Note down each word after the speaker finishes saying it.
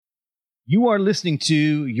You are listening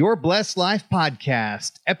to Your Blessed Life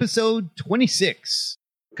Podcast, episode 26.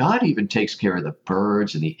 God even takes care of the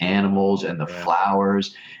birds and the animals and the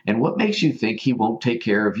flowers. And what makes you think he won't take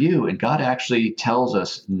care of you? And God actually tells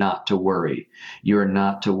us not to worry. You're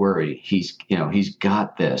not to worry. He's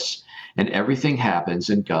got this. And everything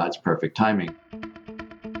happens in God's perfect timing.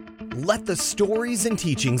 Let the stories and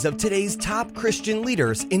teachings of today's top Christian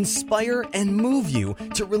leaders inspire and move you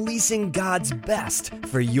to releasing God's best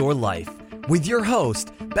for your life. With your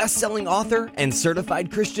host, best-selling author and certified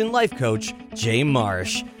Christian life coach, Jay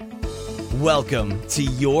Marsh. Welcome to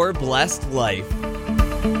Your Blessed Life.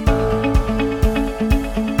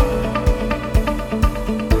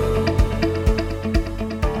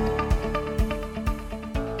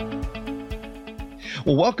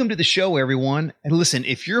 Well, welcome to the show, everyone. And listen,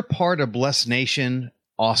 if you're part of Blessed Nation,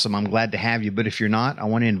 awesome. I'm glad to have you. But if you're not, I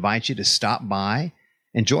want to invite you to stop by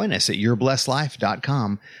and join us at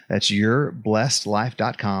yourblessedlife.com. That's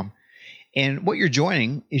yourblessedlife.com. And what you're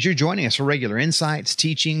joining us for regular insights,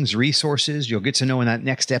 teachings, resources. You'll get to know when that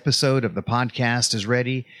next episode of the podcast is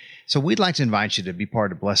ready. So we'd like to invite you to be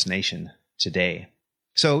part of Blessed Nation today.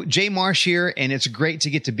 So Jay Marsh here, and it's great to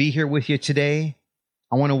get to be here with you today.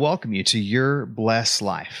 I want to welcome you to Your Blessed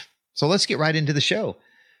Life. So let's get right into the show.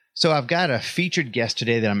 So I've got a featured guest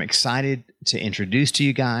today that I'm excited to introduce to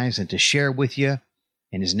you guys and to share with you.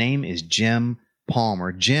 And his name is Jim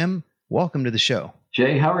Palmer. Jim, welcome to the show.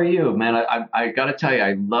 Jay, how are you, man? I got to tell you,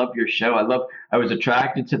 I love your show. I was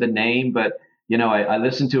attracted to the name, but I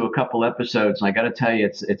listened to a couple episodes, and I got to tell you,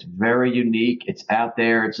 it's very unique. It's out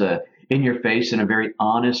there. It's in your face in a very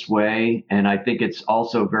honest way. And I think it's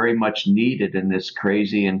also very much needed in this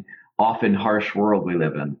crazy and often harsh world we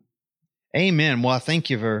live in. Amen. Well, thank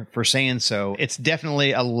you for saying so. It's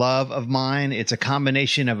definitely a love of mine. It's a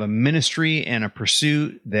combination of a ministry and a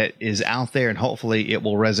pursuit that is out there, and hopefully it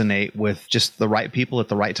will resonate with just the right people at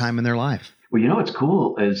the right time in their life. Well, what's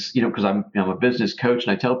cool is, because I'm a business coach,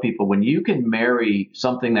 and I tell people when you can marry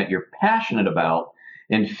something that you're passionate about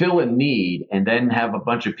and fill a need, and then have a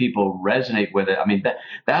bunch of people resonate with it. I mean,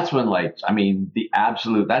 that's when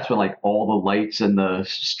that's when all the lights and the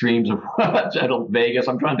streams of Vegas.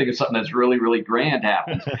 I'm trying to think of something that's really, really grand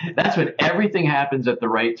happens. That's when everything happens at the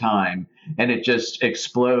right time, and it just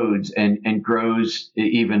explodes and grows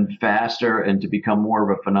even faster and to become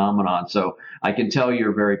more of a phenomenon. So I can tell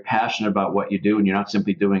you're very passionate about what you do, and you're not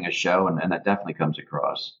simply doing a show, and that definitely comes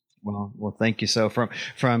across. Well, thank you. So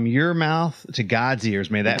from your mouth to God's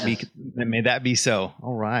ears, may that be so.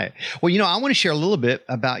 All right. Well, I want to share a little bit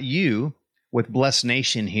about you with Blessed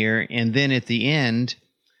Nation here, and then at the end,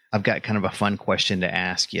 I've got kind of a fun question to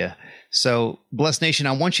ask you. So, Blessed Nation,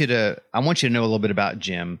 I want you to know a little bit about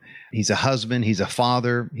Jim. He's a husband, he's a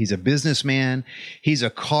father, he's a businessman, he's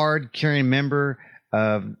a card-carrying member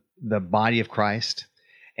of the body of Christ.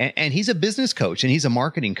 And he's a business coach, and he's a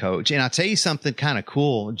marketing coach. And I'll tell you something kind of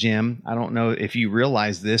cool, Jim. I don't know if you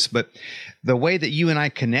realize this, but the way that you and I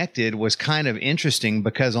connected was kind of interesting,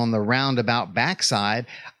 because on the roundabout backside,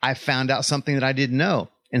 I found out something that I didn't know.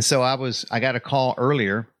 And so I got a call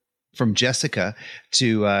earlier from Jessica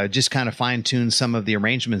to just kind of fine tune some of the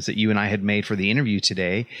arrangements that you and I had made for the interview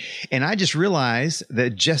today. And I just realized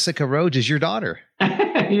that Jessica Rhodes is your daughter.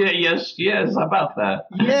 Yes. How about that?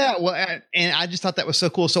 Yeah. Well, and I just thought that was so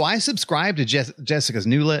cool. So I subscribed to Jessica's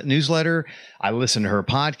newsletter. I listened to her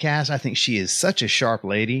podcast. I think she is such a sharp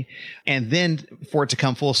lady. And then for it to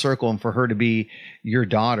come full circle and for her to be your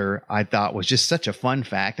daughter, I thought was just such a fun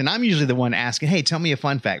fact. And I'm usually the one asking, hey, tell me a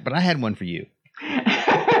fun fact, but I had one for you.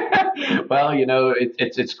 Well,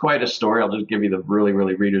 it's quite a story. I'll just give you the really,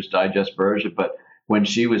 really Reader's Digest version. But when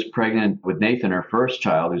she was pregnant with Nathan, her first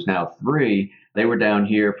child, who's now 3, they were down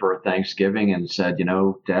here for Thanksgiving and said,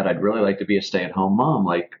 Dad, I'd really like to be a stay-at-home mom,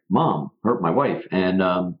 like Mom, my wife.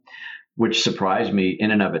 And which surprised me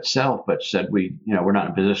in and of itself, but said we're not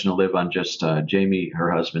in a position to live on just Jamie, her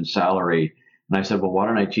husband's salary. And I said, well, why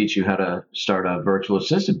don't I teach you how to start a virtual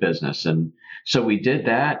assistant business? And so we did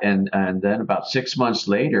that. And then about 6 months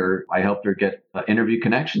later, I helped her get Interview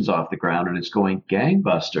Connections off the ground, and it's going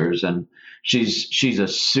gangbusters. And she's a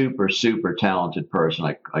super, super talented person.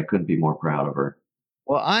 I couldn't be more proud of her.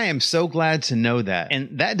 Well, I am so glad to know that.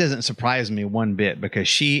 And that doesn't surprise me one bit, because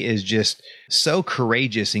she is just so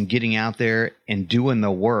courageous in getting out there and doing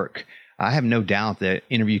the work. I have no doubt that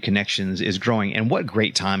Interview Connections is growing. And what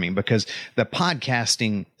great timing, because the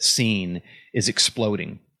podcasting scene is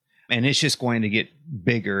exploding. And it's just going to get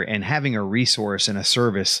bigger. And having a resource and a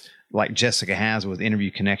service like Jessica has with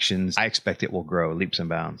Interview Connections, I expect it will grow leaps and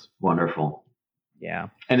bounds. Wonderful. Yeah.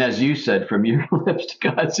 And as you said, from your lips to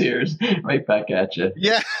God's ears, right back at you.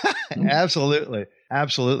 Yeah, absolutely.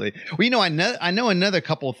 Absolutely. Well, I know another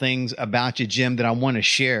couple of things about you, Jim, that I want to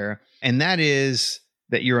share. And that is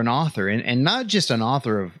that you're an author, and not just an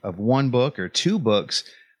author of one book or two books,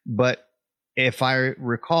 but if I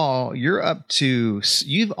recall, you've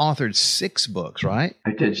authored 6 books, right?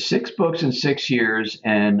 I did 6 books in 6 years.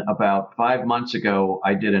 And about 5 months ago,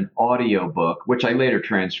 I did an audio book, which I later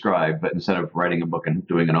transcribed, but instead of writing a book and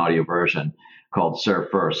doing an audio version, called Serve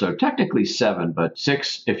First. So technically 7, but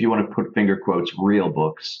 6, if you want to put finger quotes, real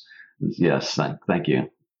books. Yes. Thank you.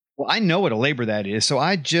 Well, I know what a labor that is. So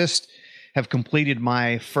I just have completed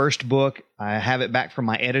my first book. I have it back from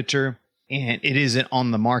my editor, and it isn't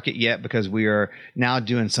on the market yet because we are now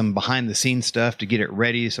doing some behind the scenes stuff to get it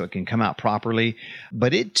ready so it can come out properly.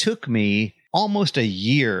 But it took me almost a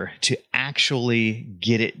year to actually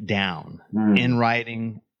get it down in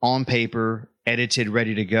writing, on paper, edited,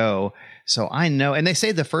 ready to go. So I know, and they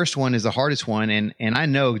say the first one is the hardest one. And I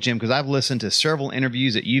know, Jim, because I've listened to several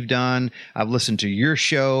interviews that you've done. I've listened to your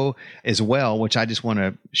show as well, which I just want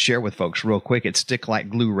to share with folks real quick. It's Stick Like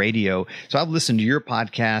Glue Radio. So I've listened to your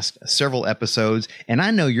podcast, several episodes, and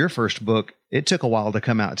I know your first book, it took a while to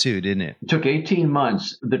come out too, didn't it? It took 18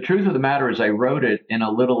 months. The truth of the matter is I wrote it in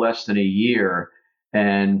a little less than a year.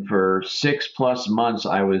 And for 6+ months,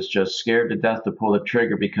 I was just scared to death to pull the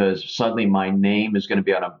trigger because suddenly my name is going to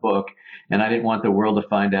be on a book. And I didn't want the world to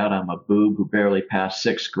find out I'm a boob who barely passed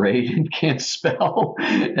 6th grade and can't spell.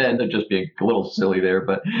 And they're just being a little silly there.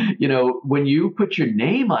 But, when you put your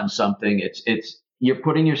name on something, you're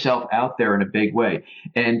putting yourself out there in a big way.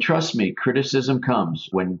 And trust me, criticism comes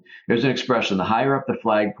when there's an expression, the higher up the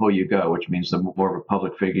flagpole you go, which means the more of a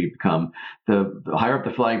public figure you become, the higher up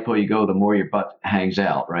the flagpole you go, the more your butt hangs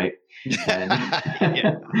out, right?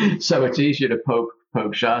 And so it's easier to poke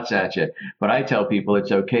shots at you. But I tell people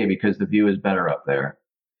it's okay because the view is better up there.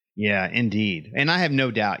 Yeah, indeed. And I have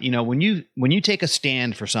no doubt, when you take a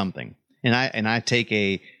stand for something, and I take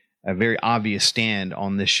a very obvious stand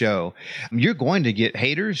on this show, you're going to get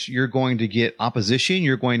haters, you're going to get opposition,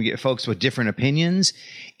 you're going to get folks with different opinions.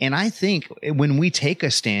 And I think when we take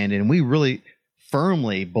a stand and we really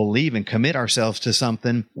firmly believe and commit ourselves to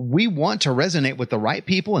something, we want to resonate with the right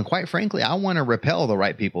people. And quite frankly, I want to repel the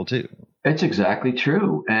right people too. It's exactly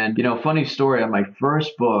true. And, funny story on my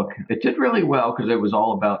first book, it did really well because it was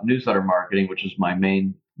all about newsletter marketing, which was my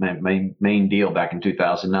main deal back in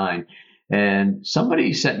 2009. And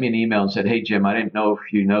somebody sent me an email and said, "Hey, Jim, I didn't know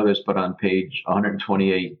if you know this, but on page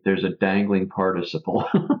 128, there's a dangling participle."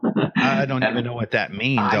 I don't even know what that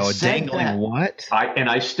means, though. Dangling what?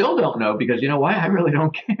 I still don't know because you know why? I really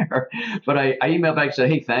don't care. But I emailed back and said,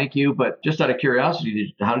 "Hey, thank you. But just out of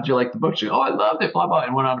curiosity, how did you like the book?" She goes, "Oh, I loved it, blah, blah,"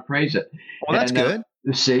 and went on to praise it. Well, that's good.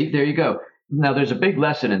 See, there you go. Now, there's a big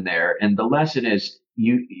lesson in there. And the lesson is,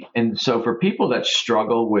 so for people that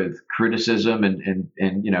struggle with criticism and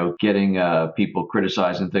getting people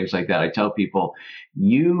criticized and things like that, I tell people,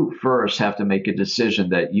 you first have to make a decision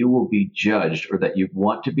that you will be judged, or that you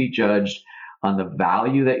want to be judged on the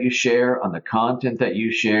value that you share, on the content that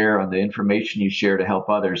you share, on the information you share to help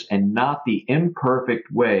others, and not the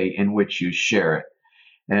imperfect way in which you share it.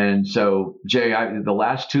 And so, Jay, the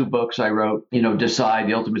last 2 books I wrote, Decide,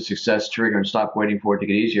 The Ultimate Success Trigger, and Stop Waiting for It to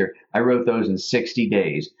Get Easier, I wrote those in 60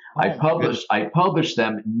 days. I published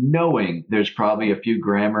them knowing there's probably a few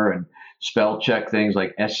grammar and spell check things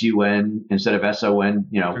like SUN instead of SON,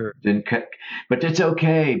 Sure. But it's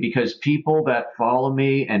okay because people that follow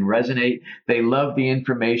me and resonate, they love the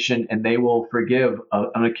information and they will forgive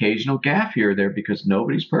an occasional gaffe here or there because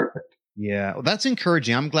nobody's perfect. Yeah, well, that's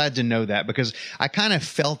encouraging. I'm glad to know that because I kind of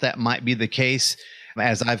felt that might be the case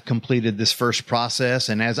as I've completed this first process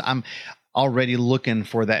and as I'm already looking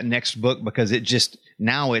for that next book, because it just,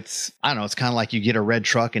 now it's, I don't know, it's kind of like you get a red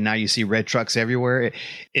truck and now you see red trucks everywhere.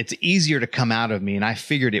 It's easier to come out of me, and I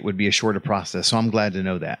figured it would be a shorter process. So I'm glad to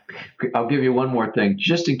know that. I'll give you one more thing,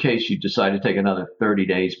 just in case you decide to take another 30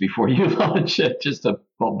 days before you launch it, just to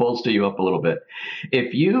bolster you up a little bit.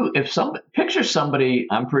 Picture somebody,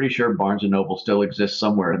 I'm pretty sure Barnes & Noble still exists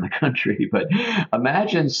somewhere in the country, but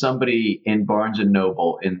imagine somebody in Barnes &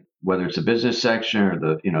 Noble, in whether it's the business section or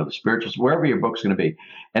the spirituals, wherever your book's going to be,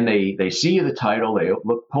 and they see the title, they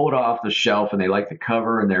pull it off the shelf, and they like the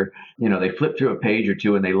cover, and they flip through a page or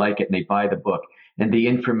two, and they like it, and they buy the book, and the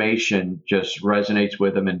information just resonates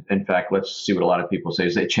with them. And in fact, let's see what a lot of people say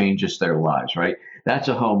is it changes their lives, right? That's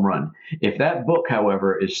a home run. If that book,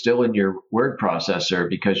 however, is still in your word processor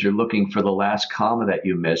because you're looking for the last comma that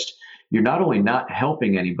you missed, you're not only not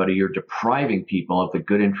helping anybody, you're depriving people of the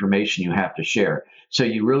good information you have to share. So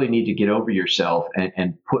you really need to get over yourself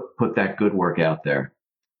and put that good work out there.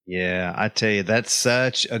 Yeah, I tell you, that's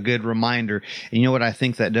such a good reminder. And you know what I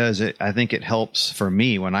think that does? I think it helps for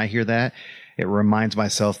me when I hear that. It reminds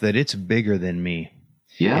myself that it's bigger than me.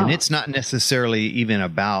 Yeah. And it's not necessarily even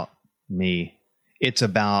about me. It's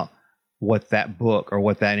about what that book or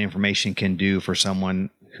what that information can do for someone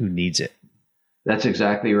who needs it. That's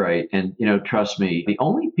exactly right. And, trust me, the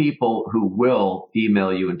only people who will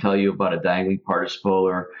email you and tell you about a dangling participle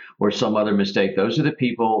or some other mistake, those are the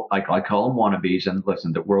people, I call them wannabes. And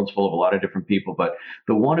listen, the world's full of a lot of different people, but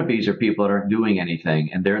the wannabes are people that aren't doing anything.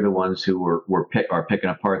 And they're the ones who are picking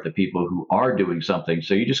apart the people who are doing something.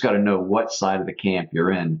 So you just got to know what side of the camp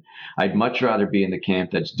you're in. I'd much rather be in the camp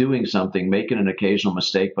that's doing something, making an occasional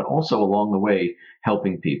mistake, but also along the way,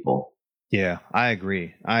 helping people. Yeah, I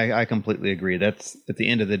agree. I completely agree. That's at the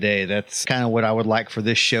end of the day, that's kind of what I would like for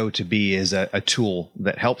this show to be, is a tool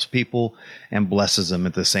that helps people and blesses them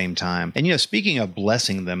at the same time. And, speaking of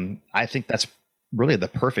blessing them, I think that's really the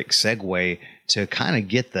perfect segue to kind of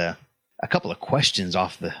get a couple of questions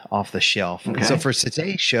off the shelf. Okay. So for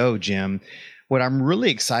today's show, Jim, what I'm really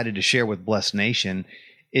excited to share with Blessed Nation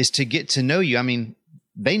is to get to know you. I mean,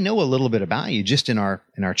 they know a little bit about you just in our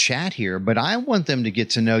chat here, but I want them to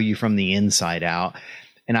get to know you from the inside out.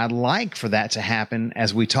 And I'd like for that to happen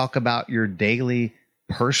as we talk about your daily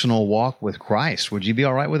personal walk with Christ. Would you be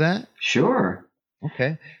all right with that? Sure.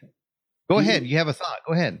 Okay. Go ahead. You have a thought.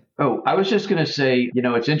 Go ahead. Oh, I was just going to say,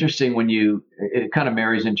 it's interesting it kind of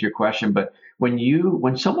marries into your question, but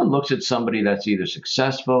when someone looks at somebody that's either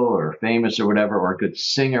successful or famous or whatever, or a good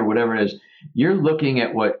singer, whatever it is, you're looking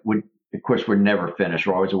at what would, of course, we're never finished.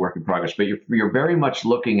 We're always a work in progress, but you're very much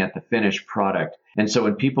looking at the finished product. And so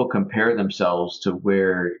when people compare themselves to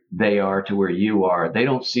where they are to where you are, they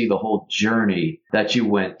don't see the whole journey that you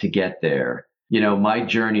went to get there. My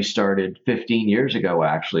journey started 15 years ago,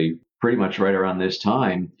 actually, pretty much right around this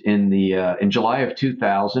time. In July of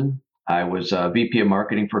 2000, I was a VP of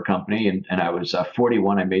marketing for a company, and I was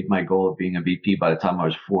 41. I made my goal of being a VP by the time I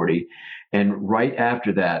was 40. And right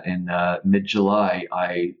after that, in mid-July,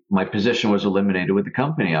 my position was eliminated with the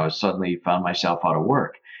company. I was suddenly found myself out of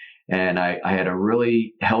work. And I had a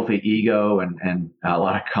really healthy ego and a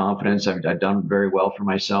lot of confidence. I'd done very well for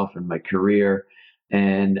myself in my career.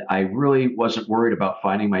 And I really wasn't worried about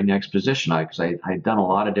finding my next position because I'd done a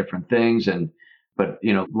lot of different things. But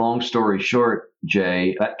long story short,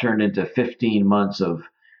 Jay, that turned into 15 months of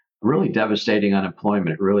really devastating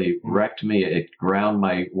unemployment. It really wrecked me. It ground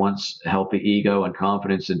my once healthy ego and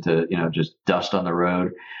confidence into, just dust on the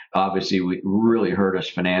road. Obviously, it really hurt us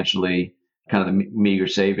financially. Kind of the meager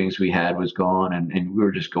savings we had was gone, and we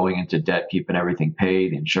were just going into debt, keeping everything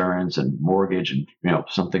paid, insurance and mortgage and,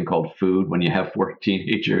 something called food when you have 4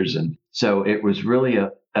 teenagers. And so it was really in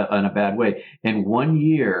a bad way. And 1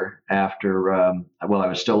 year after, I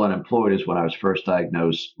was still unemployed is when I was first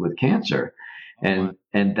diagnosed with cancer. And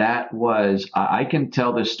that was, I can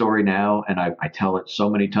tell this story now, and I tell it so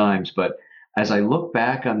many times, but as I look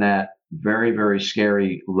back on that very, very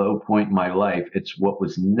scary low point in my life, it's what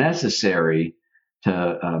was necessary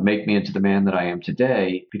to make me into the man that I am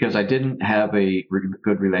today, because I didn't have a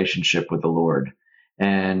good relationship with the Lord.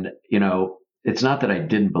 And, it's not that I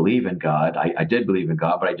didn't believe in God. I did believe in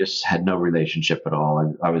God, but I just had no relationship at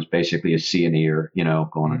all. I was basically a see and ear,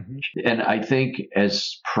 going on. And I think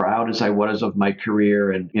as proud as I was of my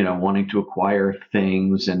career and, wanting to acquire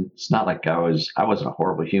things, and it's not like I wasn't a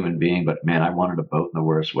horrible human being, but man, I wanted a boat in the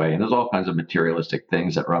worst way. And there's all kinds of materialistic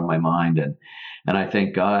things that run my mind. And I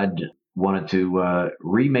think God wanted to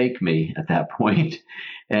remake me at that point.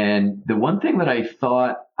 And the one thing that I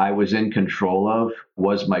thought I was in control of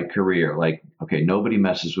was my career. Like, okay, nobody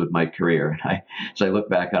messes with my career. So I look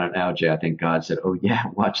back on it now, Jay, I think God said, oh yeah,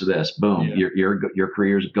 watch this. Boom, yeah. Your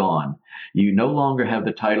career's gone. You no longer have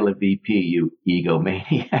the title of VP, you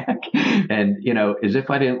egomaniac. And, as if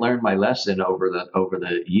I didn't learn my lesson over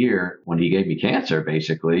the year when he gave me cancer,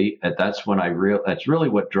 basically, that's when that's really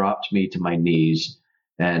what dropped me to my knees.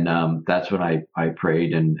 And that's when I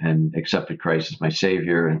prayed and accepted Christ as my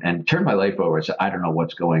Savior and turned my life over. I said, I don't know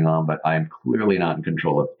what's going on, but I'm clearly not in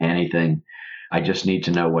control of anything. I just need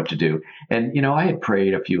to know what to do. And, I had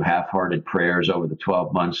prayed a few half-hearted prayers over the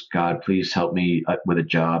 12 months. God, please help me with a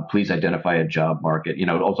job. Please identify a job market. It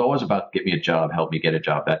was always about get me a job, help me get a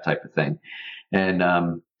job, that type of thing. And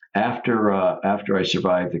after I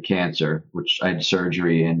survived the cancer, which I had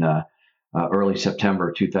surgery in early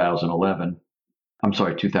September 2001, I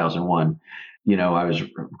was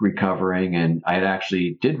recovering, and I had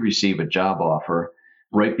actually did receive a job offer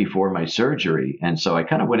right before my surgery. And so I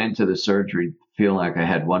kind of went into the surgery feeling like I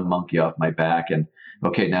had one monkey off my back and,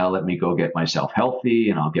 okay, now let me go get myself healthy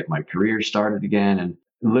and I'll get my career started again. And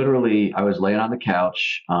literally, I was laying on the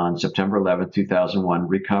couch on September 11th, 2001,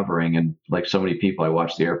 recovering. And like so many people, I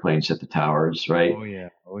watched the airplanes hit the towers, right? Oh, yeah.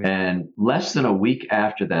 Oh, yeah. And less than a week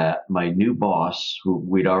after that, my new boss, who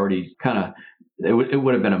we'd already kind of, it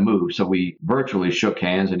would have been a move. So we virtually shook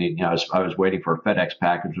hands, and I was waiting for a FedEx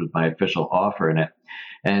package with my official offer in it.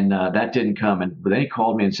 And that didn't come. But then he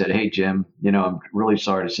called me and said, "Hey, Jim, I'm really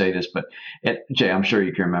sorry to say this, but Jay, I'm sure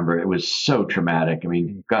you can remember, it was so traumatic. I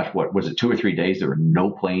mean, gosh, what was it, 2 or 3 days? There were no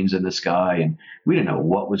planes in the sky and we didn't know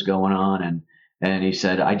what was going on. And he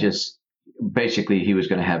said, basically he was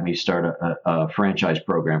going to have me start a franchise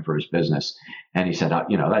program for his business. And he said,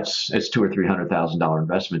 it's $200,000 or $300,000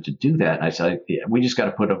 investment to do that. And I said, yeah, we just got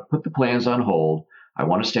to put the plans on hold. I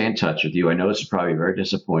want to stay in touch with you. I know this is probably very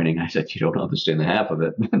disappointing. I said, you don't understand the half of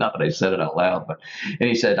it. Not that I said it out loud, and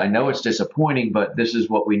he said, I know it's disappointing, but this is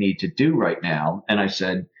what we need to do right now. And I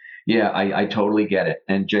said, yeah, I totally get it.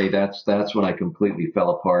 And Jay, that's when I completely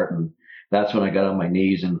fell apart. And that's when I got on my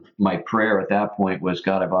knees. And my prayer at that point was,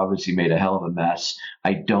 God, I've obviously made a hell of a mess.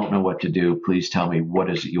 I don't know what to do. Please tell me, what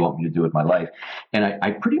is it you want me to do with my life? And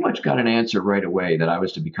I pretty much got an answer right away that I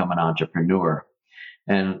was to become an entrepreneur.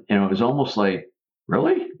 And, it was almost like,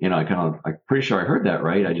 really? I'm pretty sure I heard that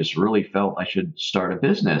right. I just really felt I should start a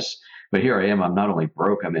business. But here I am. I'm not only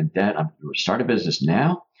broke, I'm in debt. I'm start a business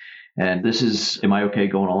now. And this is, am I okay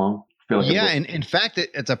going along? And in fact,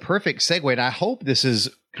 it's a perfect segue. And I hope this is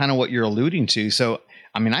kind of what you're alluding to. So,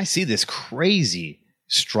 I see this crazy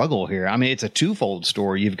struggle here. It's a twofold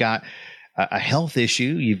story. You've got a health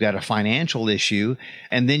issue, you've got a financial issue,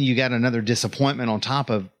 and then you got another disappointment on top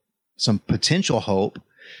of some potential hope.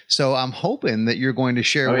 So I'm hoping that you're going to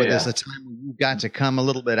share with us a time when you got to come a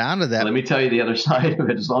little bit out of that. Let me tell you the other side of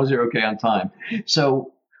it, as long as you're okay on time.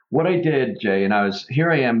 So what I did, Jay, and here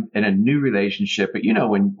I am in a new relationship. But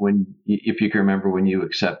when if you can remember, when you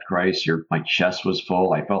accept Christ, my chest was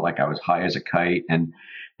full. I felt like I was high as a kite, and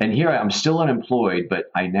here I'm still unemployed, but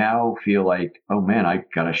I now feel like, oh man, I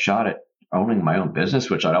got a shot at owning my own business,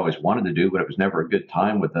 which I'd always wanted to do, but it was never a good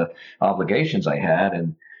time with the obligations I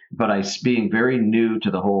had. But being very new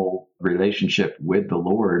to the whole relationship with the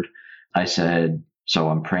Lord, I said, so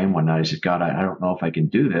I'm praying one night. I said, God, I don't know if I can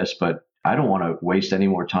do this, but I don't want to waste any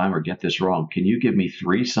more time or get this wrong. Can you give me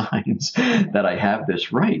 3 signs that I have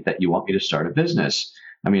this right, that you want me to start a business?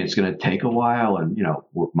 It's going to take a while and,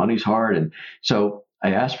 money's hard. And so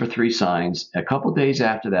I asked for 3 signs. A couple of days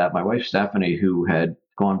after that, my wife, Stephanie, who had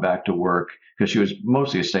gone back to work because she was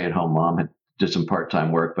mostly a stay-at-home mom, had did some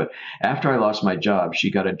part-time work. But after I lost my job,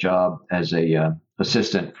 she got a job as a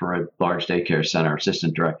assistant for a large daycare center,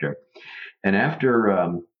 assistant director. And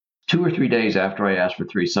after 2 or 3 days after I asked for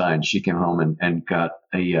 3 signs, she came home and got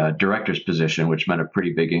a director's position, which meant a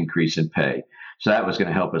pretty big increase in pay. So that was going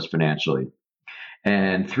to help us financially.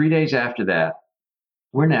 And 3 days after that,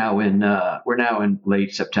 we're now in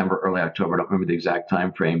late September, early October. I don't remember the exact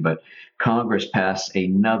time frame, but Congress passed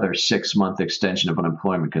another 6-month extension of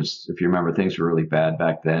unemployment because, if you remember, things were really bad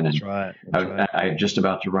back then. And That's right. I'm just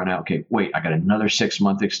about to run out. Okay, wait, I got another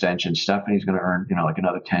 6-month extension. Stephanie's going to earn, like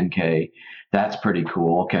another $10K. That's pretty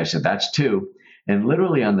cool. Okay, so that's 2. And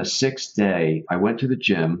literally on the 6th day, I went to the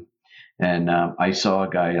gym. And I saw a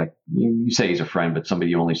guy, like you say he's a friend, but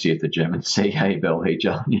somebody you only see at the gym, and say, hey, Bill, hey,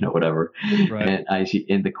 John, whatever. Right.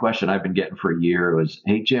 And the question I've been getting for a year was,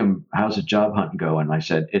 hey, Jim, how's the job hunting going? And I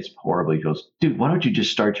said, it's horrible. He goes, dude, why don't you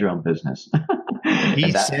just start your own business?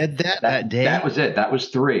 He said that day? That was it. That was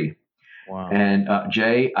 3. Wow. And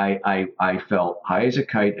Jay, I felt high as a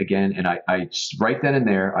kite again. And I right then and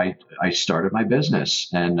there, I started my business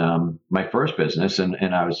and my first business, and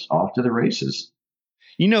I was off to the races.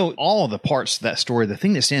 All of the parts of that story, the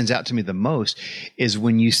thing that stands out to me the most is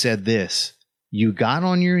when you said this: you got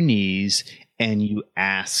on your knees and you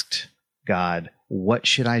asked God, what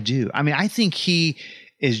should I do? I think he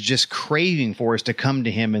is just craving for us to come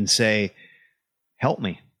to him and say, help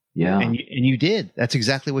me. Yeah. And you did. That's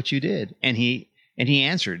exactly what you did. And he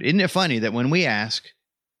answered. Isn't it funny that when we ask,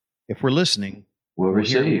 if we're listening, we'll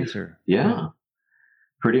receive an answer? Yeah.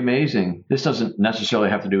 Pretty amazing. This doesn't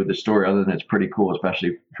necessarily have to do with the story, other than it's pretty cool,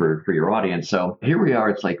 especially for your audience. So here we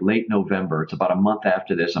are. It's like late November. It's about a month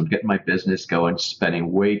after this. I'm getting my business going,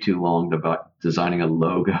 spending way too long about designing a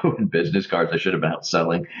logo and business cards. I should have been out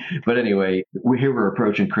selling. But anyway, we're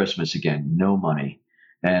approaching Christmas again. No money.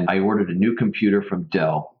 And I ordered a new computer from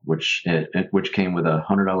Dell, which came with a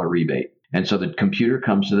 $100 rebate. And so the computer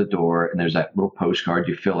comes to the door, and there's that little postcard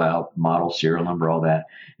you fill out, model, serial number, all that.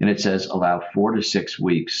 And it says allow 4 to 6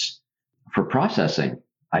 weeks for processing.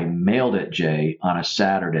 I mailed it, Jay, on a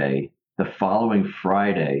Saturday. The following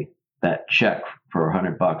Friday, that check for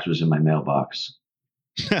 $100 was in my mailbox.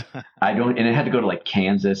 And it had to go to like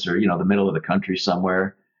Kansas or, the middle of the country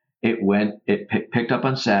somewhere. It picked up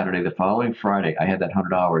on Saturday. The following Friday, I had that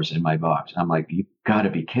 $100 in my box. I'm like, you got to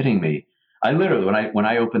be kidding me. I literally, when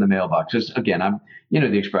I opened the mailbox, because again, I'm,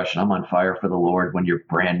 the expression, I'm on fire for the Lord when you're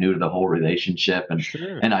brand new to the whole relationship. And,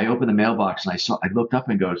 Sure. and I opened the mailbox and I looked up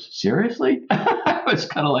and goes, seriously? I was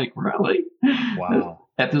kind of like, really? Wow.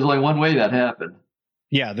 There's only one way that happened.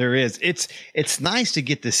 Yeah, there is. It's nice to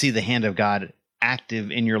get to see the hand of God active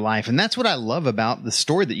in your life. And that's what I love about the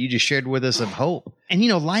story that you just shared with us of hope. And,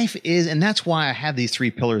 life is, and that's why I have these 3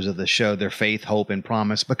 pillars of the show, their faith, hope, and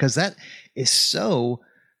promise, because that is so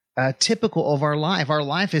typical of our life. Our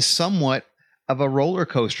life is somewhat of a roller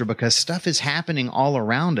coaster because stuff is happening all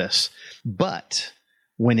around us. But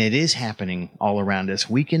when it is happening all around us,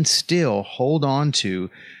 we can still hold on to,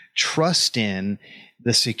 trust in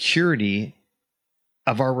the security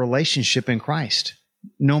of our relationship in Christ.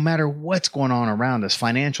 No matter what's going on around us,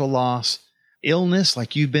 financial loss, illness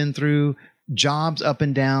like you've been through, jobs up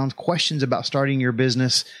and down, questions about starting your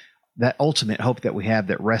business, that ultimate hope that we have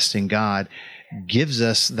that rests in God gives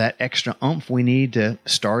us that extra oomph we need to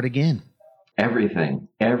start again.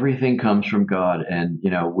 Everything comes from God. And,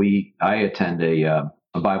 I attend a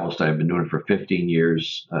Bible study. I've been doing it for 15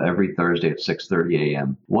 years, every Thursday at 6:30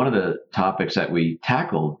 a.m. One of the topics that we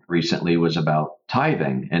tackled recently was about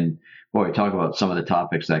tithing. And boy, talk about some of the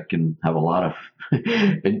topics that can have a lot of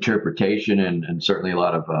interpretation and certainly a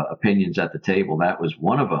lot of opinions at the table. That was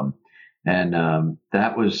one of them. And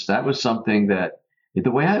that was something that,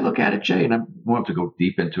 the way I look at it, Jay, and I won't have to go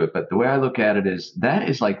deep into it, but the way I look at it is that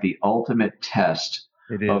is like the ultimate test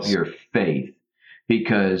of your faith,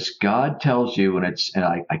 because God tells you, and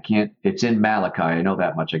I can't, it's in Malachi. I know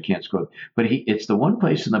that much. I can't quote, but it's the one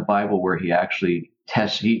place in the Bible where he actually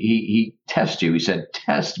tests, he tests you. He said,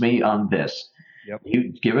 test me on this. Yep.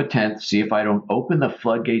 You give a tenth, see if I don't open the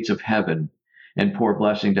floodgates of heaven and pour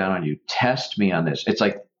blessing down on you. Test me on this. It's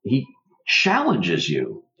like he challenges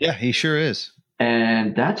you. Yeah, he sure is.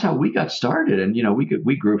 And that's how we got started. And,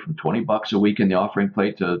 we grew from $20 a week in the offering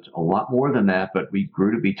plate to a lot more than that, but we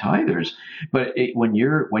grew to be tithers. But when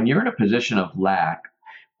you're in a position of lack,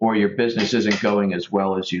 or your business isn't going as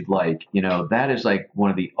well as you'd like, that is like one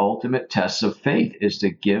of the ultimate tests of faith, is to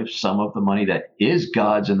give some of the money that is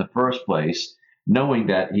God's in the first place, knowing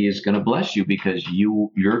that he is going to bless you because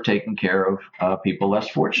you're taking care of people less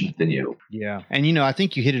fortunate than you. Yeah. And, I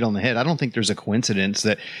think you hit it on the head. I don't think there's a coincidence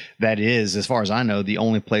that is, as far as I know, the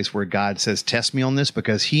only place where God says, test me on this,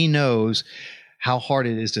 because he knows how hard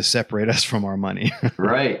it is to separate us from our money.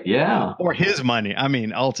 Right. Yeah. Or his money. I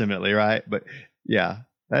mean, ultimately, right? But yeah,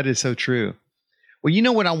 that is so true.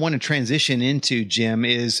 Well, what I want to transition into, Jim,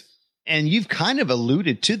 is, and you've kind of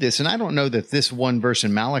alluded to this, and I don't know that this one verse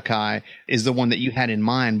in Malachi is the one that you had in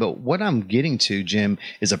mind, but what I'm getting to, Jim,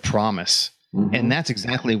 is a promise. Mm-hmm. And that's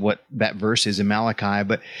exactly what that verse is in Malachi.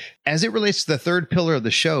 But as it relates to the 3rd pillar of the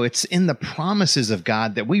show, it's in the promises of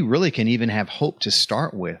God that we really can even have hope to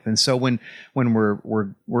start with. And so when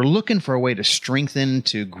we're looking for a way to strengthen,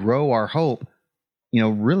 to grow our hope,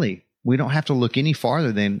 really, we don't have to look any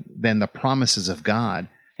farther than the promises of God.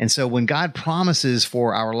 And so when God promises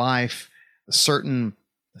for our life certain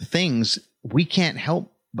things, we can't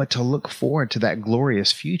help but to look forward to that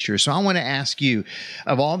glorious future. So I want to ask you,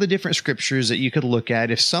 of all the different scriptures that you could look at,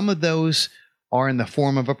 if some of those are in the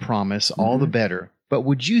form of a promise, all the better. But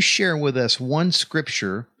would you share with us one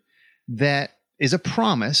scripture that is a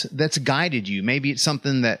promise that's guided you? Maybe it's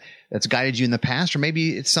something that's guided you in the past, or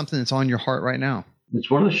maybe it's something that's on your heart right now. It's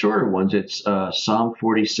one of the shorter ones. It's Psalm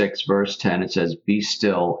 46, verse 10. It says, be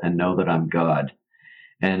still and know that I'm God.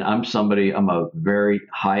 And I'm a very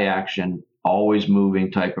high action, always moving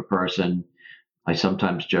type of person. I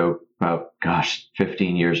sometimes joke about,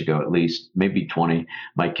 15 years ago at least, maybe 20,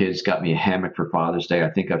 my kids got me a hammock for Father's Day.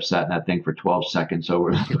 I think I've sat in that thing for 12 seconds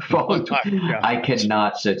over the phone. I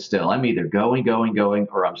cannot sit still. I'm either going,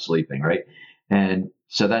 or I'm sleeping, right? And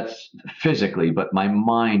so that's physically, but my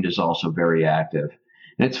mind is also very active.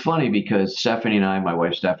 And it's funny because Stephanie and I, my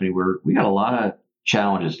wife Stephanie, we got a lot of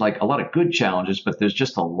challenges, like a lot of good challenges, but there's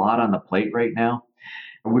just a lot on the plate right now.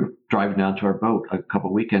 And we were driving down to our boat a couple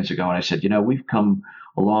of weekends ago, and I said, we've come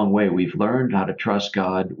a long way. We've learned how to trust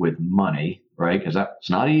God with money, right? Because it's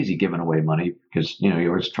not easy giving away money because, you're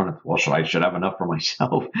always trying to, I should have enough for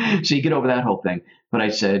myself. So you get over that whole thing. But I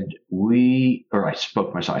said, I spoke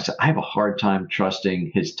to myself. I said, I have a hard time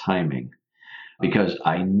trusting his timing. because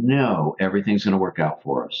I know everything's going to work out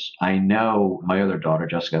for us. I know my other daughter,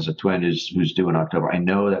 Jessica, has a twin who's due in October. I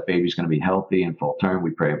know that baby's going to be healthy and full term.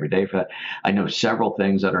 We pray every day for that. I know several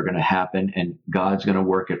things that are going to happen, and God's going to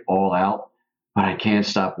work it all out. But I can't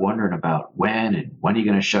stop wondering about when are you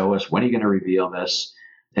going to show us? When are you going to reveal this?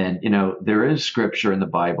 And, there is scripture in the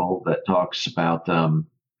Bible that talks about,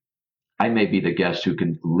 I may be the guest who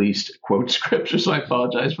can least quote scripture, so I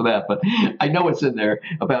apologize for that. But I know it's in there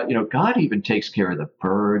about, God even takes care of the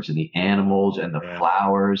birds and the animals and the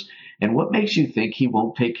flowers. And what makes you think he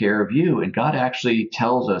won't take care of you? And God actually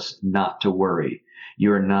tells us not to worry.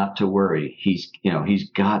 You're not to worry. He's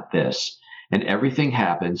got this. And everything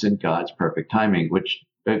happens in God's perfect timing, which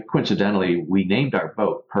coincidentally, we named our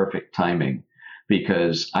boat Perfect Timing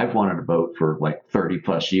because I've wanted a boat for like 30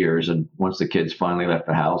 plus years. And once the kids finally left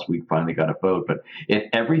the house, we finally got a boat. But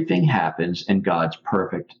everything happens in God's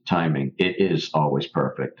perfect timing. It is always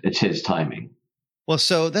perfect. It's his timing. Well,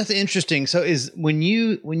 so that's interesting. So when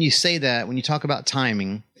you say that, when you talk about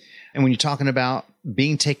timing and when you're talking about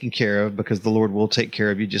being taken care of, because the Lord will take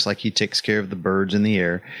care of you just like he takes care of the birds in the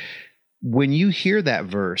air. When you hear that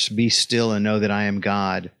verse, be still and know that I am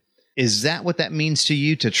God, is that what that means to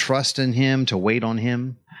you, to trust in him, to wait on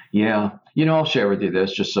him? Yeah. I'll share with you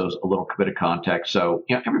this just so a little bit of context. So,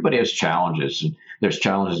 everybody has challenges. There's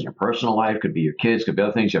challenges in your personal life, could be your kids, could be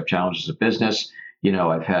other things. You have challenges in business.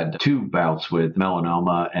 I've had 2 bouts with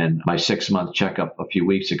melanoma, and my 6-month checkup a few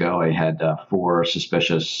weeks ago, I had 4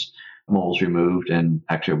 suspicious moles removed. And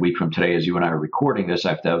actually a week from today, as you and I are recording this, I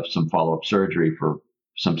have to have some follow-up surgery for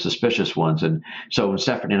some suspicious ones. And so when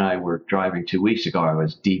Stephanie and I were driving 2 weeks ago, I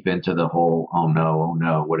was deep into the whole, oh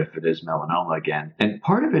no, what if it is melanoma again? And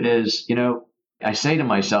part of it is, I say to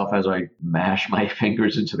myself as I mash my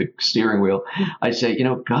fingers into the steering wheel, I say,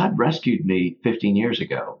 God rescued me 15 years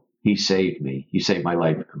ago. He saved me. He saved my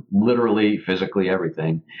life, literally, physically,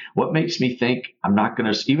 everything. What makes me think I'm not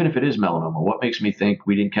going to, even if it is melanoma, what makes me think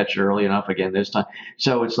we didn't catch it early enough again this time?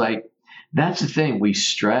 So it's like, that's the thing. We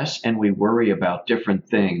stress and we worry about different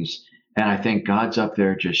things. And I think God's up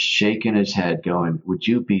there just shaking his head going, would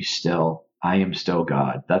you be still? I am still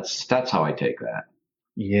God. That's how I take that.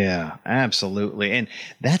 Yeah, absolutely. And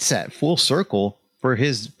that's that full circle for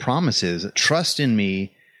his promises. Trust in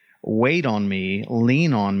me, wait on me,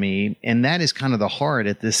 lean on me. And that is kind of the heart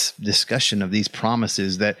at this discussion of these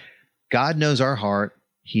promises, that God knows our heart.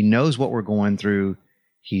 He knows what we're going through.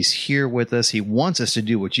 He's here with us. He wants us to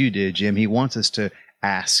do what you did, Jim. He wants us to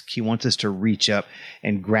ask. He wants us to reach up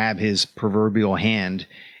and grab his proverbial hand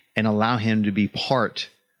and allow him to be part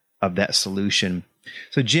of that solution.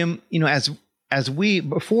 So, Jim,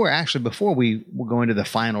 before we will go into the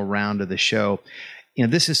final round of the show,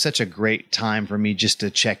 this is such a great time for me just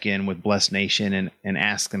to check in with Blessed Nation and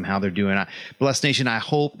ask them how they're doing. Blessed Nation, I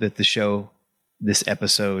hope that this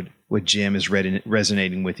episode with Jim is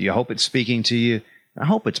resonating with you. I hope it's speaking to you. I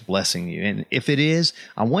hope it's blessing you. And if it is,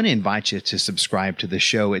 I want to invite you to subscribe to the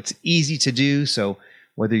show. It's easy to do. So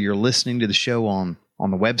whether you're listening to the show on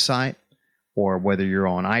the website or whether you're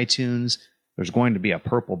on iTunes, there's going to be a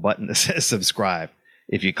purple button that says subscribe.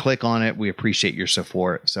 If you click on it, we appreciate your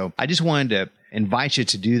support. So I just wanted to invite you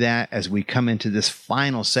to do that as we come into this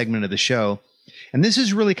final segment of the show. And this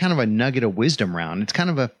is really kind of a nugget of wisdom round. It's kind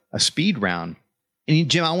of a speed round. And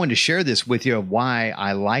Jim, I wanted to share this with you of why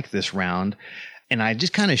I like this round. And I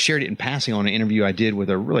just kind of shared it in passing on an interview I did with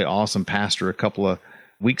a really awesome pastor a couple of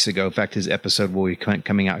weeks ago. In fact, his episode will be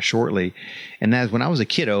coming out shortly. And that is, when I was a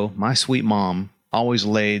kiddo, my sweet mom always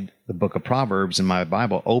laid the book of Proverbs in my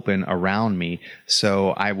Bible open around me so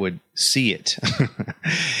I would see it.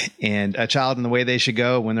 And a child in the way they should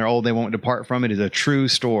go, when they're old, they won't depart from it, is a true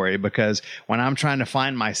story, because when I'm trying to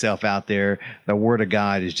find myself out there, the Word of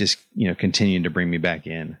God is just, continuing to bring me back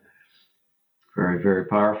in. Very, very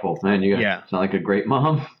powerful. Man, you sound like a great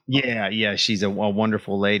mom. Yeah. She's a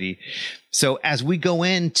wonderful lady. So as we go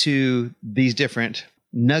into these different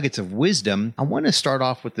nuggets of wisdom, I want to start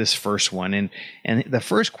off with this first one. And the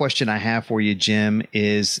first question I have for you, Jim,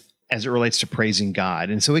 is as it relates to praising God.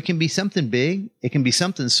 And so it can be something big, it can be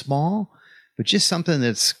something small, but just something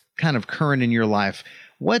that's kind of current in your life.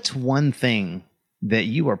 What's one thing that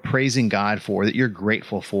you are praising God for, that you're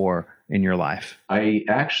grateful for in your life? I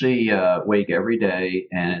actually wake every day,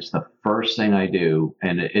 and it's the first thing I do.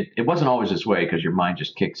 And it wasn't always this way, because your mind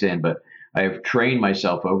just kicks in, but I have trained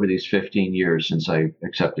myself over these 15 years since I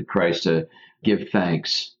accepted Christ to give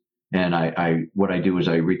thanks. And what I do is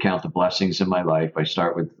I recount the blessings in my life. I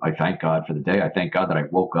start with, I thank God for the day. I thank God that I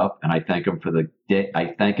woke up, and I thank him for the day.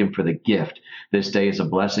 I thank him for the gift. This day is a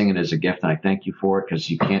blessing and is a gift, and I thank you for it, because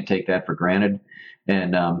you can't take that for granted.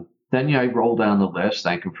 And then I roll down the list,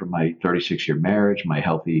 thank him for my 36-year marriage, my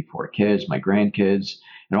healthy 4 kids, my grandkids,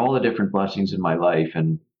 and all the different blessings in my life.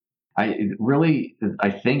 And I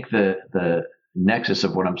think the nexus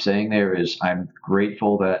of what I'm saying there is I'm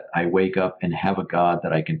grateful that I wake up and have a God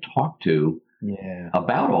that I can talk to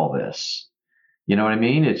about all this. You know what I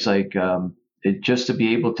mean? It's like, just to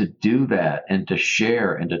be able to do that and to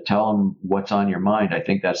share and to tell them what's on your mind. I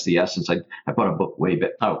think that's the essence. I bought a book way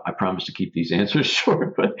back. Oh, I promise to keep these answers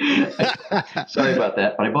short, but sorry about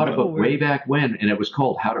that. But I bought a book way back when, and it was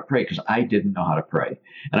called How to Pray, because I didn't know how to pray.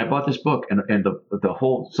 And I bought this book, and the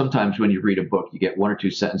whole, sometimes when you read a book, you get 1 or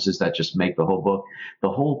 2 sentences that just make the whole book.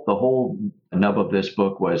 The whole nub of this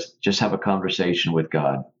book was just have a conversation with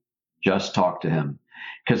God. Just talk to him.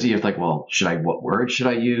 Because you're like, well, what words should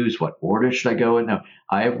I use? What order should I go in? No,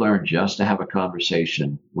 I have learned just to have a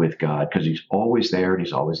conversation with God, because he's always there and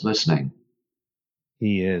he's always listening.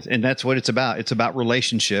 He is. And that's what it's about. It's about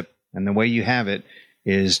relationship. And the way you have it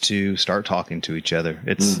is to start talking to each other.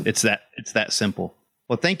 It's that simple.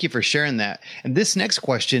 Well, thank you for sharing that. And this next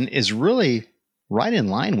question is really right in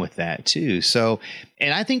line with that too. So,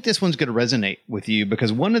 and I think this one's going to resonate with you,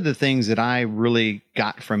 because one of the things that I really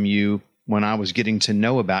got from you when I was getting to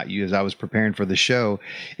know about you as I was preparing for the show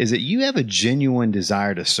is that you have a genuine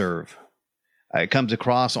desire to serve. It comes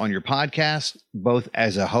across on your podcast, both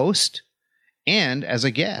as a host and as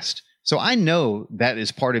a guest. So I know that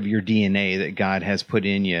is part of your DNA that God has put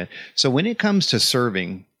in you. So when it comes to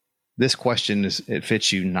serving, this question it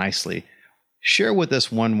fits you nicely. Share with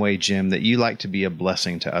us one way, Jim, that you like to be a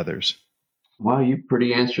blessing to others. Well, you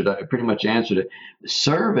pretty much answered it.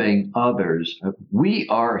 Serving others, we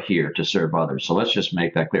are here to serve others. So let's just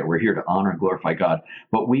make that clear. We're here to honor and glorify God,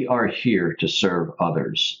 but we are here to serve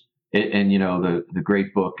others. And you know, the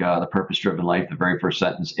great book, The Purpose-Driven Life, the very first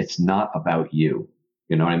sentence, it's not about you.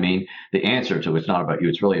 You know what I mean? The answer to it's not about you.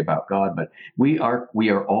 It's really about God. But we are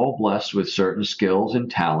all blessed with certain skills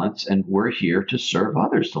and talents, and we're here to serve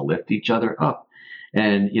others, to lift each other up.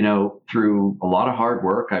 And, you know, through a lot of hard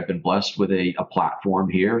work, I've been blessed with a platform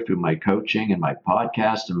here through my coaching and my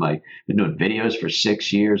podcast, and been doing videos for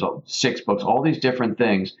 6 years, 6 books, all these different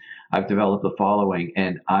things. I've developed a following,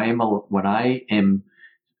 and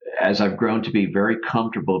as I've grown to be very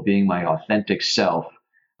comfortable being my authentic self.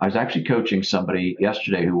 I was actually coaching somebody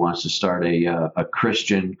yesterday who wants to start a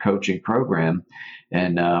Christian coaching program,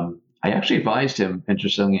 and I actually advised him,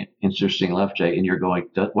 interesting left, Jay, and you're going,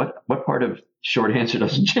 what part of short answer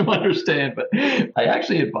doesn't Jim understand? But I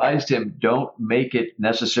actually advised him, don't make it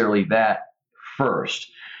necessarily that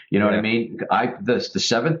first. You know what I mean? The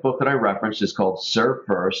 7th book that I referenced is called Serve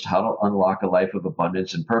First, How to Unlock a Life of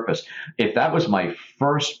Abundance and Purpose. If that was my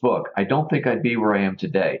first book, I don't think I'd be where I am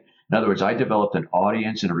today. In other words, I developed an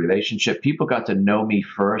audience and a relationship. People got to know me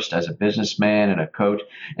first as a businessman and a coach.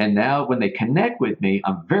 And now when they connect with me,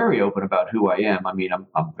 I'm very open about who I am. I mean,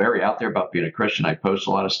 I'm very out there about being a Christian. I post a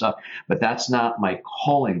lot of stuff, but that's not my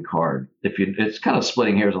calling card. It's kind of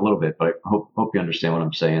splitting hairs a little bit, but I hope you understand what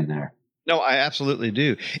I'm saying there. No, I absolutely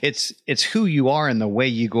do. It's who you are and the way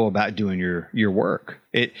you go about doing your work.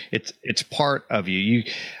 It's part of you.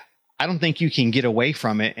 I don't think you can get away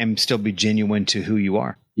from it and still be genuine to who you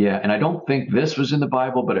are. Yeah, and I don't think this was in the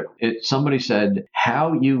Bible, but somebody said,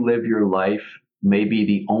 how you live your life may be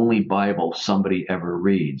the only Bible somebody ever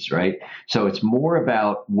reads, right? So it's more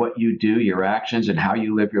about what you do, your actions, and how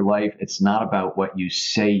you live your life. It's not about what you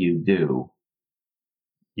say you do.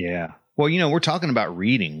 Yeah. Well, you know, we're talking about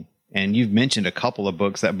reading, and you've mentioned a couple of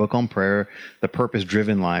books, that book on prayer, The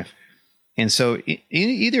Purpose-Driven Life. And so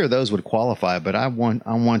either of those would qualify, but I want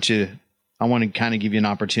to kind of give you an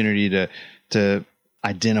opportunity to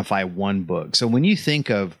identify one book. So when you think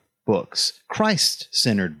of books,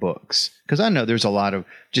 Christ-centered books, because I know there's a lot of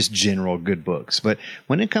just general good books, but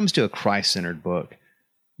when it comes to a Christ-centered book,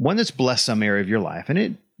 one that's blessed some area of your life, and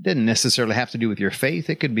it doesn't necessarily have to do with your faith.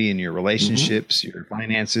 It could be in your relationships, your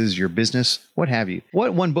finances, your business, what have you.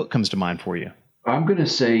 What one book comes to mind for you? I'm going to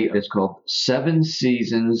say it's called 7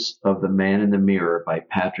 Seasons of the Man in the Mirror by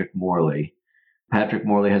Patrick Morley. Patrick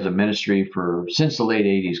Morley has a ministry since the late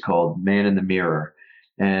 80s called Man in the Mirror.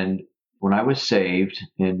 And when I was saved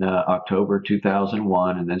in October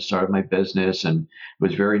 2001 and then started my business and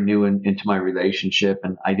was very new into my relationship,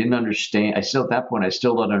 and I didn't understand, at that point, I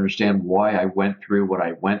still don't understand why I went through what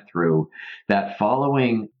I went through. That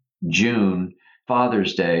following June,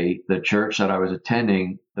 Father's Day, the church that I was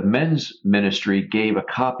attending, the men's ministry gave a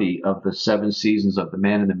copy of the 7 Seasons of the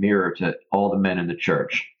Man in the Mirror to all the men in the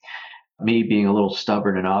church. Me being a little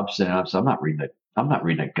stubborn and obstinate, I'm not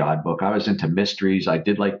reading a God book. I was into mysteries. I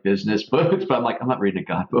did like business books, but I'm not reading a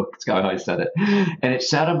God book. That's how I said it. And it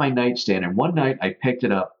sat on my nightstand. And one night I picked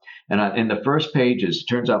it up And in the first pages, it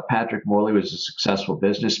turns out Patrick Morley was a successful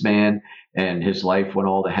businessman, and his life went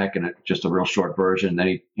all to heck in just a real short version.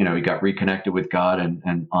 Then he got reconnected with God,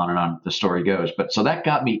 and on the story goes. But so that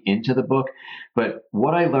got me into the book. But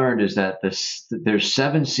what I learned is that there's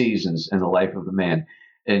 7 seasons in the life of a man.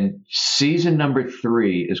 And season number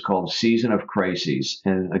 3 is called Season of Crises.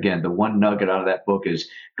 And again, the one nugget out of that book is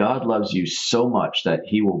God loves you so much that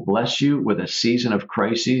he will bless you with a season of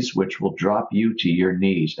crises, which will drop you to your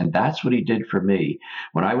knees. And that's what he did for me.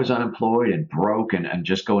 When I was unemployed and broke and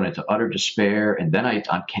just going into utter despair, and then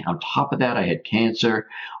on top of that, I had cancer.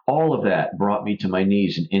 All of that brought me to my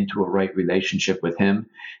knees and into a right relationship with him.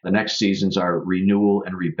 The next seasons are Renewal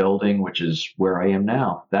and Rebuilding, which is where I am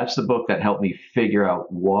now. That's the book that helped me figure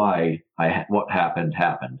out what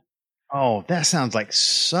happened. Oh, that sounds like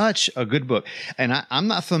such a good book. And I'm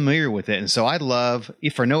not familiar with it. And so I love,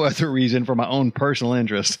 if for no other reason, for my own personal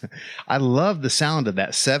interest, I love the sound of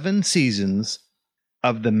that. 7 seasons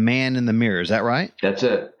of The Man in the Mirror. Is that right? That's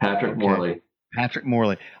it. Patrick Morley. Patrick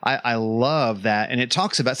Morley. I love that. And it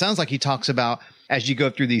sounds like he talks about, as you go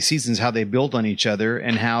through these seasons, how they build on each other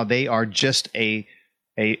and how they are just a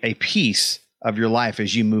piece of your life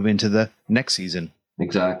as you move into the next season.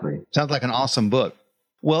 Exactly. Sounds like an awesome book.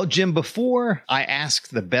 Well, Jim, before I ask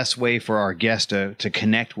the best way for our guest to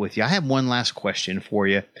connect with you, I have one last question for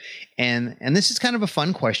you. And this is kind of a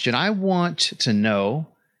fun question. I want to know,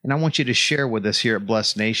 and I want you to share with us here at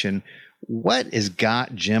Blessed Nation, what has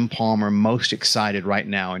got Jim Palmer most excited right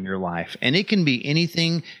now in your life? And it can be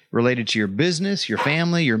anything related to your business, your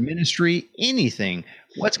family, your ministry, anything.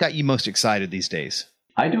 What's got you most excited these days?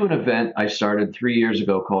 I do an event I started 3 years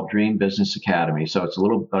ago called Dream Business Academy. So it's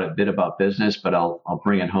a bit about business, but I'll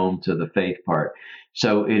bring it home to the faith part.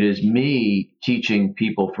 So it is me teaching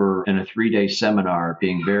people in a 3-day seminar,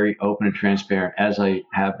 being very open and transparent, as I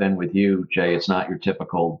have been with you, Jay. It's not your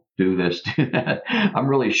typical do this, do that. I'm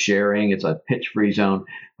really sharing. It's a pitch-free zone.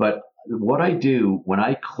 But what I do when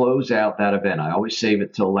I close out that event, I always save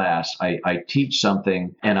it till last. I teach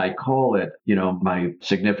something and I call it, my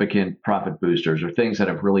significant profit boosters, or things that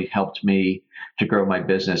have really helped me to grow my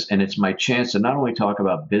business. And it's my chance to not only talk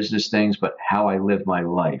about business things, but how I live my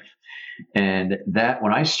life. And that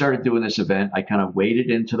when I started doing this event, I kind of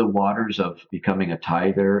waded into the waters of becoming a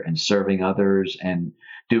tither and serving others and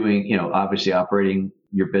doing, obviously operating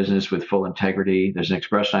your business with full integrity. There's an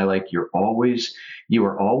expression I like. You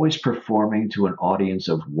are always performing to an audience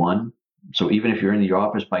of one. So even if you're in the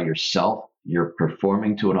office by yourself, you're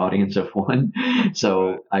performing to an audience of one.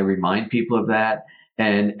 So I remind people of that.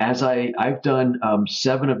 And as I've done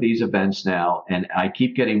 7 of these events now, and I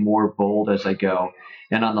keep getting more bold as I go.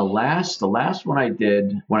 And on the last one I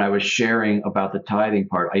did, when I was sharing about the tithing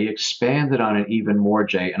part, I expanded on it even more,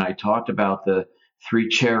 Jay. And I talked about the 3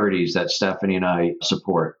 charities that Stephanie and I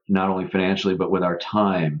support, not only financially, but with our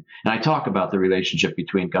time. And I talk about the relationship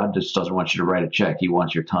between God just doesn't want you to write a check. He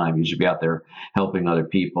wants your time. You should be out there helping other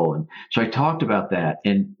people. And so I talked about that.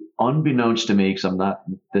 And unbeknownst to me, because I'm not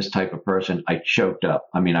this type of person, I choked up.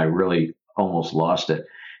 I mean, I really almost lost it,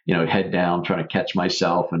 head down, trying to catch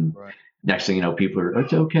myself. And next thing you know, people are,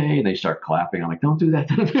 it's okay. And they start clapping. I'm like, don't do that.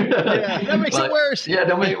 Don't do that. Yeah, that makes it worse. Yeah,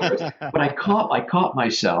 don't make it worse. But I caught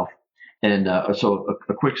myself. And so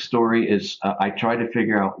a quick story is I tried to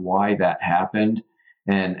figure out why that happened.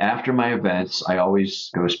 And after my events, I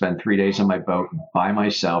always go spend 3 days on my boat by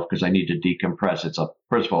myself because I need to decompress.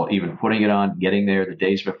 First of all, even putting it on, getting there the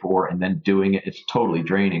days before, and then doing it, it's totally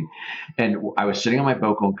draining. And I was sitting on my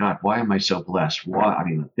boat going, God, why am I so blessed? Why? I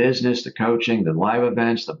mean, the business, the coaching, the live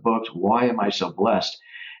events, the books, why am I so blessed?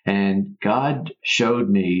 And God showed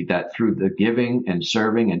me that through the giving and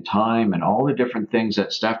serving and time and all the different things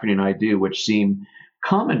that Stephanie and I do, which seem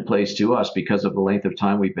commonplace to us because of the length of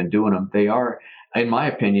time we've been doing them, they are, in my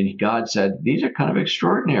opinion, God said, these are kind of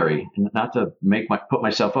extraordinary. And not to put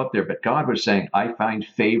myself up there, but God was saying, I find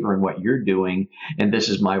favor in what you're doing, and this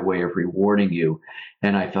is my way of rewarding you.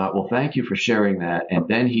 And I thought, well, thank you for sharing that. And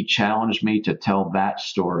then he challenged me to tell that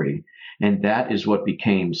story. And that is what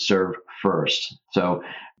became Serve First. So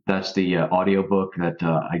that's the audiobook that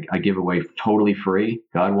I give away totally free.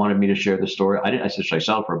 God wanted me to share the story. I said, should I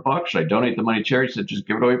sell it for $1? Should I donate the money to charity? He said, just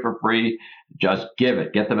give it away for free. Just give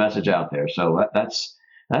it. Get the message out there. So that's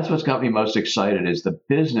what's got me most excited is the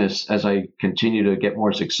business, as I continue to get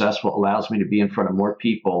more successful, allows me to be in front of more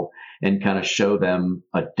people and kind of show them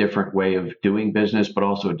a different way of doing business, but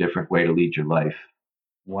also a different way to lead your life.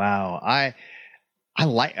 Wow. I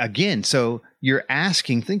like, again, so you're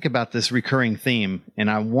asking, think about this recurring theme, and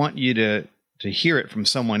I want you to hear it from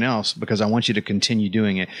someone else because I want you to continue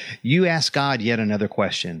doing it. You ask God yet another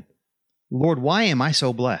question. Lord, why am I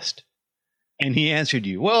so blessed? And he answered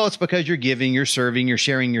you, well, it's because you're giving, you're serving, you're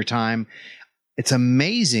sharing your time. It's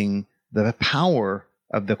amazing the power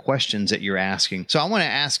of the questions that you're asking. So I want to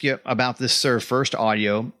ask you about this Serve First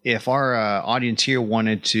audio. If our audience here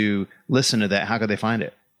wanted to listen to that, how could they find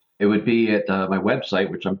it? It would be at my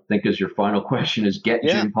website, which I think is your final question, is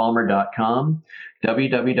getjimpalmer.com,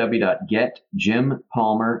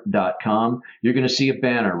 www.getjimpalmer.com. You're going to see a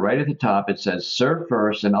banner right at the top. It says, Serve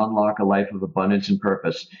First and Unlock a Life of Abundance and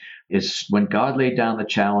Purpose. Is when God laid down the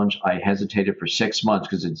challenge, I hesitated for 6 months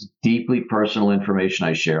because it's deeply personal information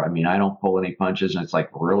I share. I mean, I don't pull any punches, and it's like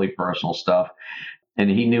really personal stuff. And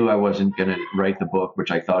he knew I wasn't going to write the book,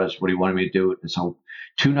 which I thought is what he wanted me to do. And so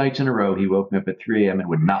 2 nights in a row, he woke me up at 3 a.m. and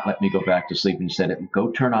would not let me go back to sleep. And he said, go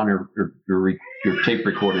turn on your tape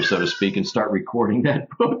recorder, so to speak, and start recording that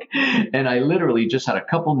book. And I literally just had a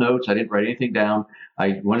couple notes. I didn't write anything down.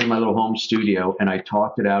 I went in my little home studio and I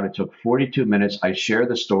talked it out. It took 42 minutes. I shared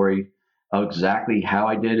the story of exactly how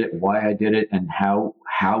I did it, why I did it, and how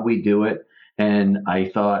we do it. And I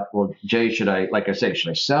thought, well, Jay, should I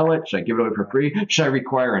sell it? Should I give it away for free? Should I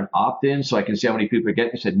require an opt-in so I can see how many people get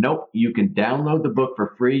it? He said, nope, you can download the book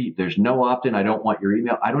for free. There's no opt-in. I don't want your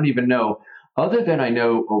email. I don't even know. Other than I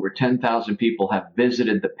know over 10,000 people have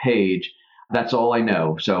visited the page. That's all I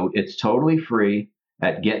know. So it's totally free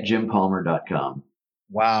at getjimpalmer.com.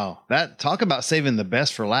 Wow. Talk about saving the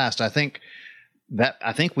best for last. I think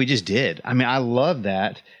we just did. I mean, I love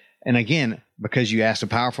that. And again, because you asked a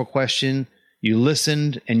powerful question, you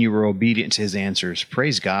listened and you were obedient to his answers.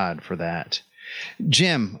 Praise God for that.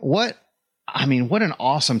 Jim, what an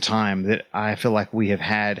awesome time that I feel like we have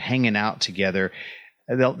had hanging out together.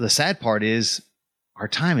 The sad part is our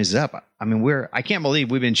time is up. I mean, I can't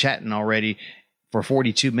believe we've been chatting already for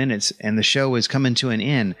 42 minutes and the show is coming to an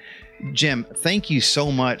end. Jim, thank you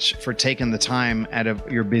so much for taking the time out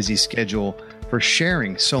of your busy schedule for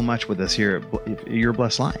sharing so much with us here at Your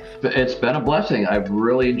Blessed Life. It's been a blessing. I've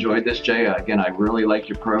really enjoyed this, Jay. Again, I really like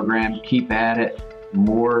your program. Keep at it.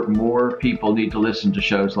 More people need to listen to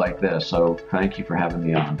shows like this. So thank you for having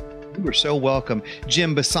me on. You are so welcome.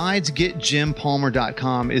 Jim, besides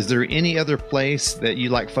getjimpalmer.com, is there any other place that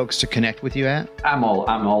you'd like folks to connect with you at? I'm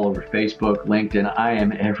all over Facebook, LinkedIn. I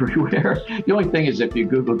am everywhere. The only thing is if you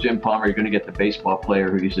Google Jim Palmer, you're going to get the baseball player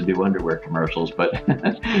who used to do underwear commercials. But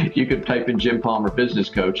you could type in Jim Palmer Business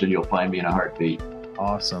Coach and you'll find me in a heartbeat.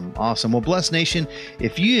 Awesome. Well, Blessed Nation,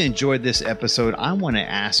 if you enjoyed this episode, I want to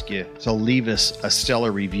ask you to leave us a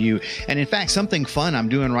stellar review. And in fact, something fun I'm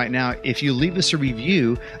doing right now, if you leave us a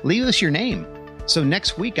review, leave us your name. So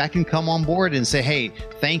next week I can come on board and say, hey,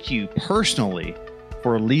 thank you personally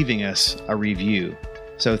for leaving us a review.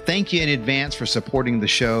 So thank you in advance for supporting the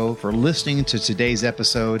show, for listening to today's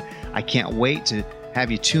episode. I can't wait to have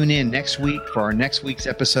you tune in next week for our next week's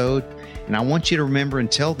episode. And I want you to remember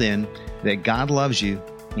until then that God loves you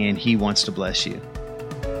and He wants to bless you.